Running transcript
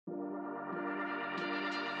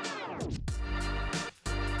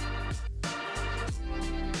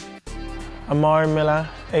Amari Miller,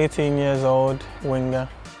 18 years old, winger.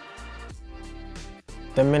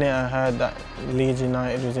 The minute I heard that Leeds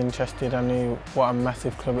United was interested, I knew what a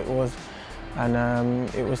massive club it was,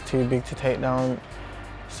 and it was too big to take down.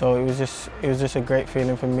 So it was just a great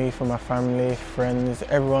feeling for me, for my family, friends,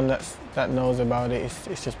 everyone that knows about it.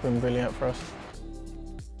 It's just been brilliant for us.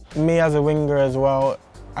 Me as a winger as well,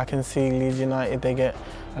 I can see Leeds United, they get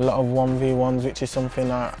a lot of 1v1s, which is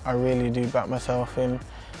something I really do back myself in.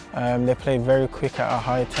 They play very quick at a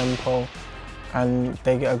high tempo, and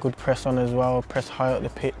they get a good press on as well, press high up the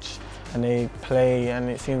pitch, and they play, and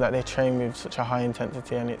it seems like they train with such a high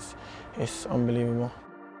intensity, and it's unbelievable.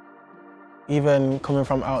 Even coming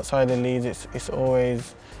from outside of Leeds, it's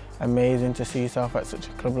always amazing to see yourself at such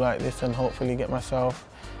a club like this and hopefully get myself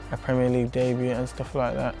a Premier League debut and stuff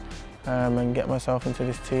like that, and get myself into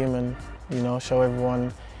this team and, you know, show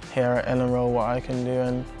everyone here at Elland Road what I can do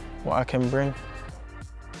and what I can bring.